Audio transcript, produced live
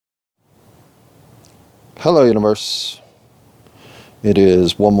Hello, universe. It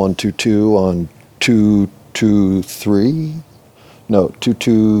is 1122 on 223. No,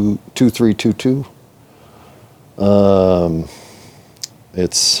 2322.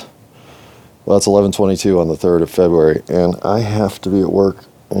 It's 11:22 on the 3rd of February, and I have to be at work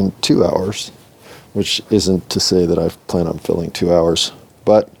in 2 hours, which isn't to say that I plan on filling 2 hours,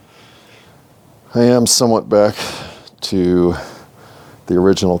 but I am somewhat back to the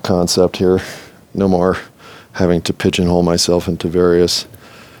original concept here. No more having to pigeonhole myself into various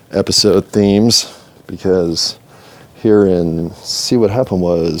episode themes, because here in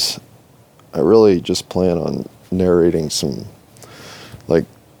C.Wut.Ahapnd.Wuz, I really just plan on narrating some,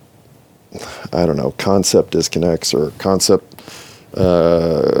 concept disconnects or concept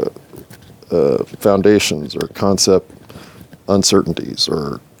foundations or concept uncertainties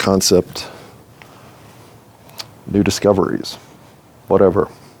or concept new discoveries, whatever.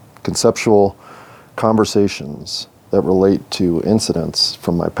 Conceptual conversations that relate to incidents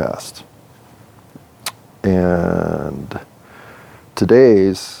from my past. And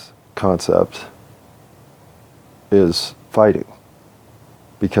today's concept is fighting,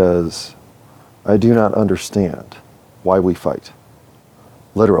 because I do not understand why we fight.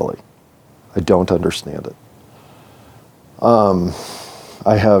 Literally, I don't understand it.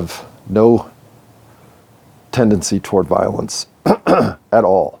 I have no tendency toward violence at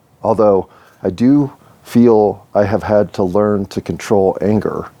all. Although I do feel I have had to learn to control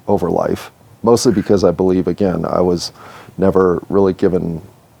anger over life, mostly because I believe, again, I was never really given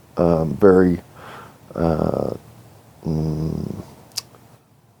very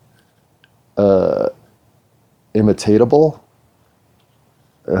imitatable.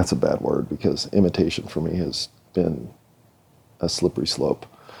 That's a bad word, because imitation for me has been a slippery slope.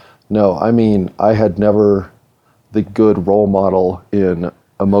 No, I mean, I had never the good role model in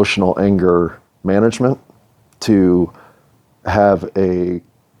emotional anger management to have a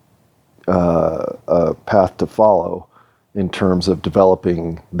path to follow in terms of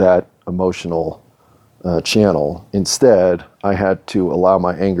developing that emotional channel. Instead, I had to allow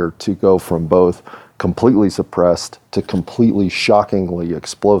my anger to go from both completely suppressed to completely shockingly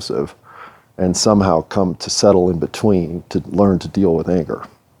explosive, and somehow come to settle in between to learn to deal with anger.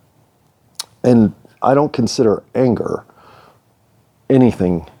 And I don't consider anger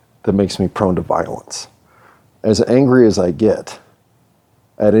anything that makes me prone to violence. As angry as I get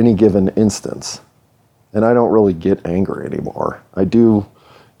at any given instance, and I don't really get angry anymore. I do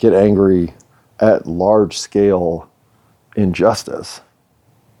get angry at large scale injustice,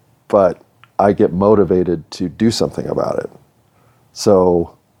 but I get motivated to do something about it.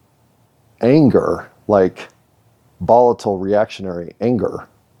 So anger, like volatile reactionary anger,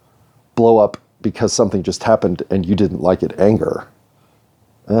 blow up because something just happened and you didn't like it anger,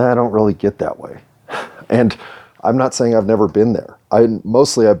 I don't really get that way. And I'm not saying I've never been there.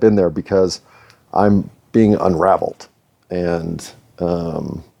 I've been there because I'm being unraveled. And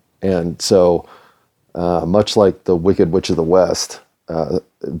so much like the Wicked Witch of the West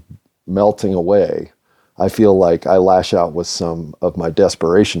melting away, I feel like I lash out with some of my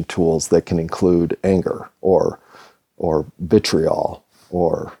desperation tools that can include anger or vitriol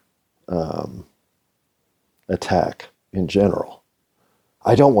or attack in general.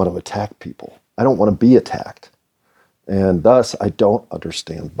 I don't want to attack people. I don't want to be attacked. And thus, I don't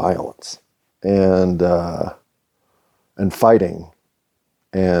understand violence and fighting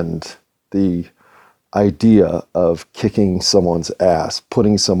and the idea of kicking someone's ass,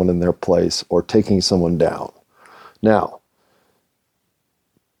 putting someone in their place, or taking someone down. Now,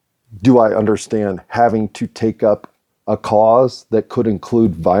 do I understand having to take up a cause that could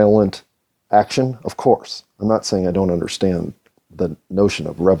include violent action? Of course. I'm not saying I don't understand the notion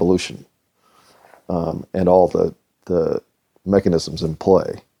of revolution and all the mechanisms in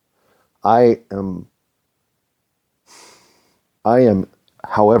play. I am,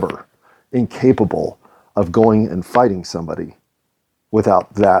 however, incapable of going and fighting somebody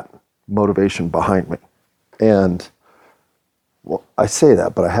without that motivation behind me. And well, I say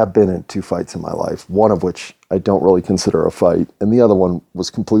that, but I have been in 2 fights in my life, one of which I don't really consider a fight, and the other one was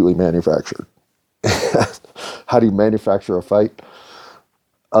completely manufactured. How do you manufacture a fight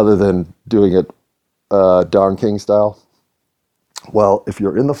other than doing it Don King style? Well, if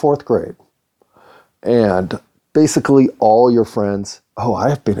you're in the 4th grade and basically all your friends, I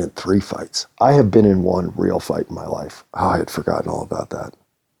have been in 3 fights. I have been in 1 real fight in my life. I had forgotten all about that.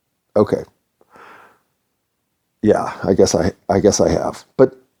 Okay. Yeah, I guess I have.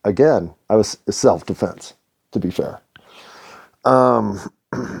 But again, I was self-defense, to be fair.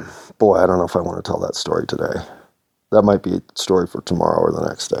 Boy, I don't know if I want to tell that story today. That might be a story for tomorrow or the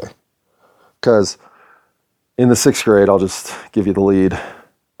next day. Because in the 6th grade, I'll just give you the lead.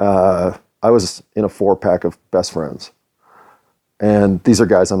 I was in a 4-pack of best friends. And these are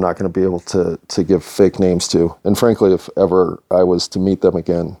guys I'm not going to be able to give fake names to. And frankly, if ever I was to meet them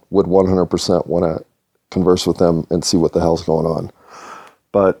again, would 100% want to converse with them and see what the hell's going on.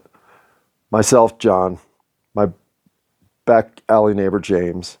 But myself, John, my back alley neighbor,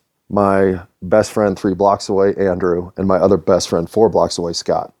 James, my best friend 3 blocks away, Andrew, and my other best friend 4 blocks away,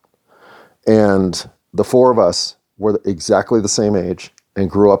 Scott. And the 4 of us were exactly the same age and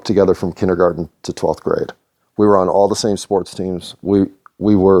grew up together from kindergarten to 12th grade. We were on all the same sports teams. We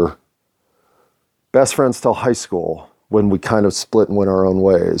were best friends till high school, when we kind of split and went our own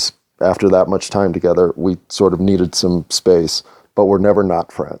ways. After that much time together, we sort of needed some space, but we're never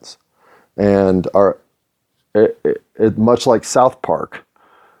not friends. And much like South Park,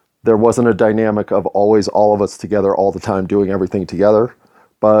 there wasn't a dynamic of always all of us together all the time doing everything together.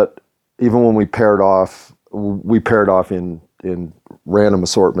 But even when we paired off in random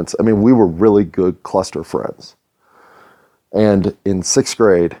assortments. I mean, we were really good cluster friends. And in 6th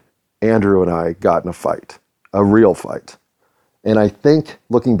grade, Andrew and I got in a fight, a real fight. And I think,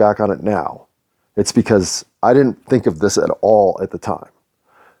 looking back on it now, it's because I didn't think of this at all at the time.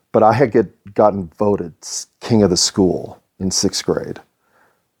 But I had gotten voted king of the school in 6th grade.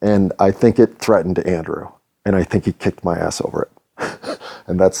 And I think it threatened Andrew. And I think he kicked my ass over it.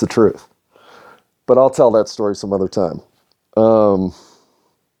 And that's the truth. But I'll tell that story some other time. In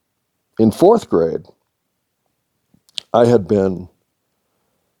 4th grade, I had been,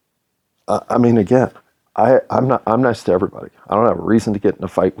 again, I'm nice to everybody. I don't have a reason to get in a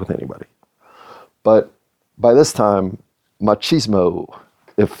fight with anybody. But by this time, machismo,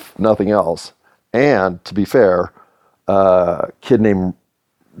 if nothing else, and to be fair, a kid named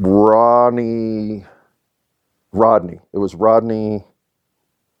Rodney, it was Rodney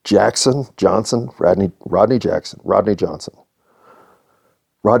Jackson, Johnson, Rodney Jackson, Rodney Johnson,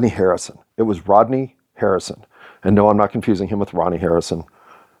 Rodney Harrison. It was Rodney Harrison. And no, I'm not confusing him with Ronnie Harrison.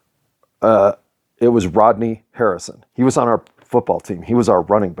 It was Rodney Harrison. He was on our football team. He was our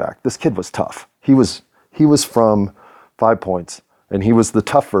running back. This kid was tough. He was from 5 Points, and he was the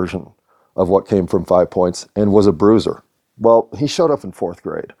tough version of what came from 5 Points and was a bruiser. Well, he showed up in 4th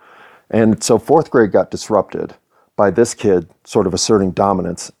grade. And so 4th grade got disrupted by this kid sort of asserting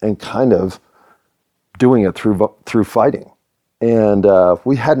dominance and kind of doing it through fighting. And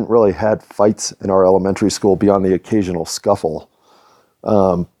we hadn't really had fights in our elementary school beyond the occasional scuffle.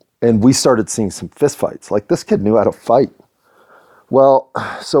 And we started seeing some fist fights. Like, this kid knew how to fight. Well,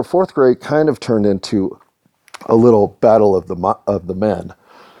 so 4th grade kind of turned into a little battle of the men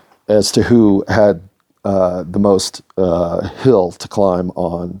as to who had the most hill to climb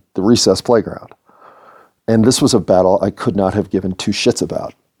on the recess playground. And this was a battle I could not have given 2 shits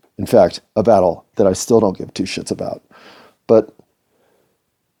about. In fact, a battle that I still don't give 2 shits about. But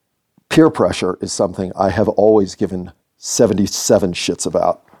peer pressure is something I have always given 77 shits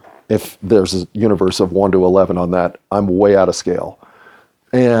about. If there's a universe of 1 to 11 on that, I'm way out of scale.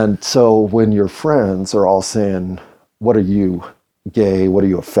 And so when your friends are all saying, what are you, gay? What are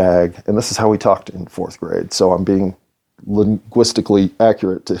you, a fag? And this is how we talked in 4th grade. So I'm being linguistically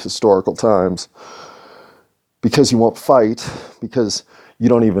accurate to historical times. Because you won't fight, because you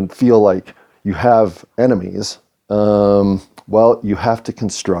don't even feel like you have enemies, well, you have to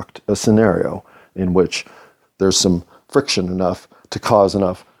construct a scenario in which there's some friction enough to cause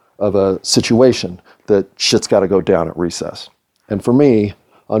enough of a situation that shit's got to go down at recess. And for me,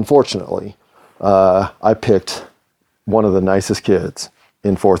 unfortunately, I picked one of the nicest kids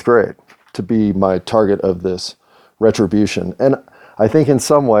in 4th grade to be my target of this retribution. And I think in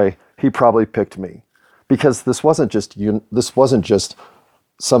some way, he probably picked me. Because this wasn't just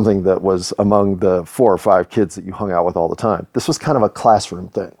something that was among the 4 or 5 kids that you hung out with all the time. This was kind of a classroom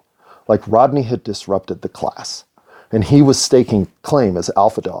thing. Like, Rodney had disrupted the class, and he was staking claim as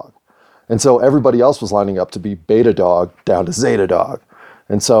alpha dog. And so everybody else was lining up to be beta dog down to zeta dog.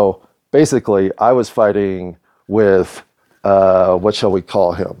 And so basically I was fighting with, what shall we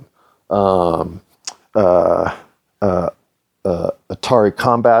call him? Atari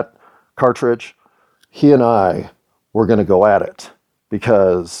Combat cartridge. He and I were going to go at it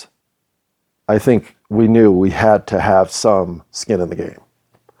because I think we knew we had to have some skin in the game.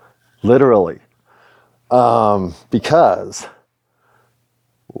 Literally. Because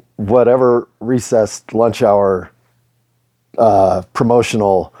whatever recess lunch hour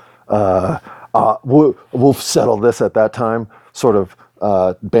promotional, we'll settle this at that time, sort of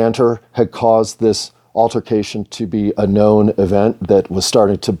banter had caused this altercation to be a known event that was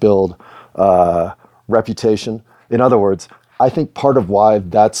starting to build reputation. In other words, I think part of why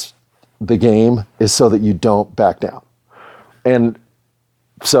that's the game is so that you don't back down. And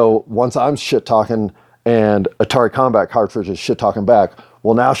so once I'm shit talking and Atari Combat Cartridge is shit talking back,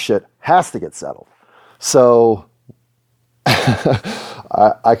 well, now shit has to get settled. So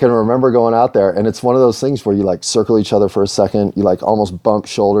I can remember going out there, and it's one of those things where you like circle each other for a second, you like almost bump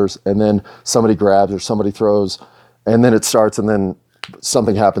shoulders, and then somebody grabs or somebody throws, and then it starts, and then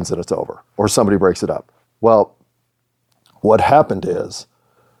something happens and it's over, or somebody breaks it up. Well, what happened is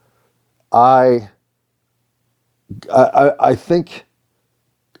I think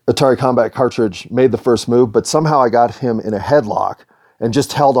Atari Combat Cartridge made the first move, but somehow I got him in a headlock and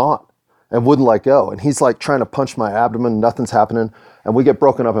just held on and wouldn't let go. And he's like trying to punch my abdomen, nothing's happening. And we get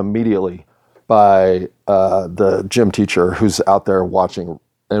broken up immediately by the gym teacher who's out there watching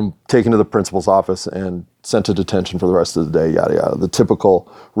and taken to the principal's office and sent to detention for the rest of the day, yada, yada. The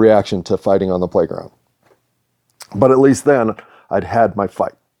typical reaction to fighting on the playground. But at least then I'd had my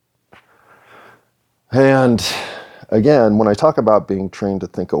fight. And again, when I talk about being trained to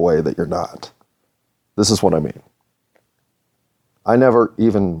think a way that you're not, this is what I mean.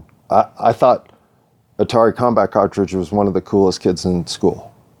 I thought Atari Combat Cartridge was one of the coolest kids in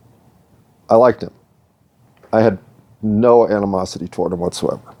school. I liked him. I had no animosity toward him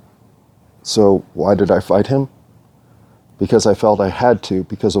whatsoever. So why did I fight him? Because I felt I had to,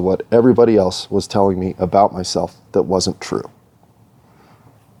 because of what everybody else was telling me about myself that wasn't true.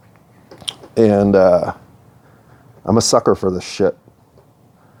 And I'm a sucker for this shit.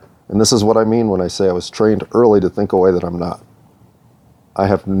 And this is what I mean when I say I was trained early to think a way that I'm not. I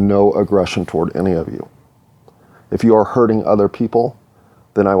have no aggression toward any of you. If you are hurting other people,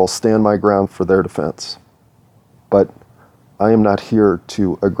 then I will stand my ground for their defense. But I am not here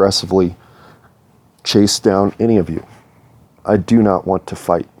to aggressively chase down any of you. I do not want to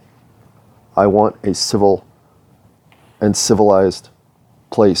fight. I want a civil and civilized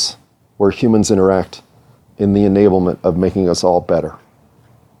place where humans interact in the enablement of making us all better.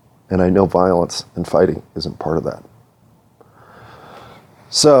 And I know violence and fighting isn't part of that.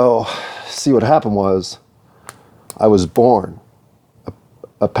 So, see, what happened was, I was born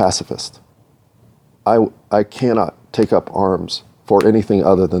a pacifist. I cannot take up arms for anything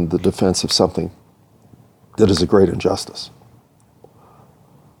other than the defense of something that is a great injustice.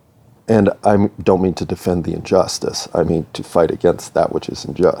 And I don't mean to defend the injustice. I mean to fight against that which is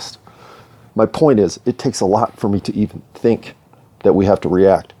unjust. My point is, it takes a lot for me to even think that we have to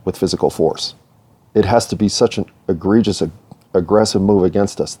react with physical force. It has to be such an egregious, aggressive move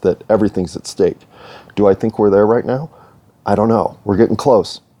against us that everything's at stake. Do I think we're there right now? I don't know. We're getting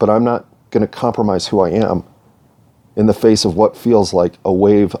close, but I'm not going to compromise who I am in the face of what feels like a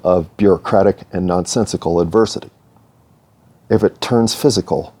wave of bureaucratic and nonsensical adversity. If it turns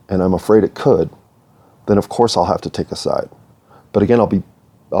physical, and I'm afraid it could, then of course I'll have to take a side. But again, I'll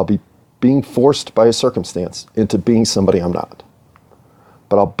be being forced by a circumstance into being somebody I'm not.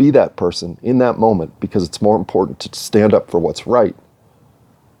 But I'll be that person in that moment because it's more important to stand up for what's right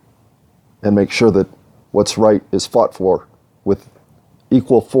and make sure that what's right is fought for with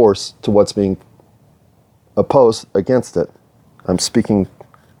equal force to what's being opposed against it. I'm speaking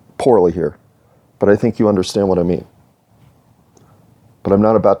poorly here, but I think you understand what I mean. But I'm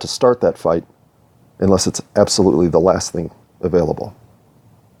not about to start that fight unless it's absolutely the last thing available.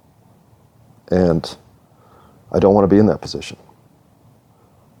 And I don't want to be in that position.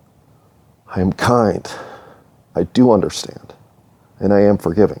 I am kind. I do understand. And I am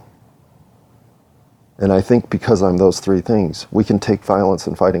forgiving. And I think because I'm those three things, we can take violence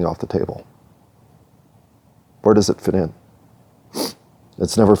and fighting off the table. Where does it fit in?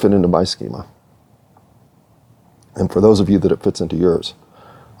 It's never fit into my schema. And for those of you that it fits into yours,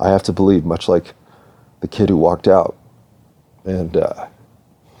 I have to believe, much like the kid who walked out and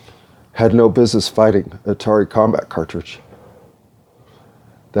had no business fighting Atari Combat Cartridge.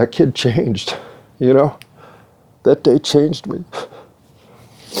 That kid changed, you know? That day changed me.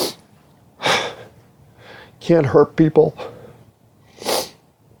 Can't hurt people.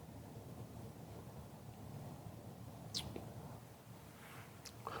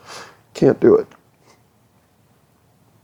 Can't do it.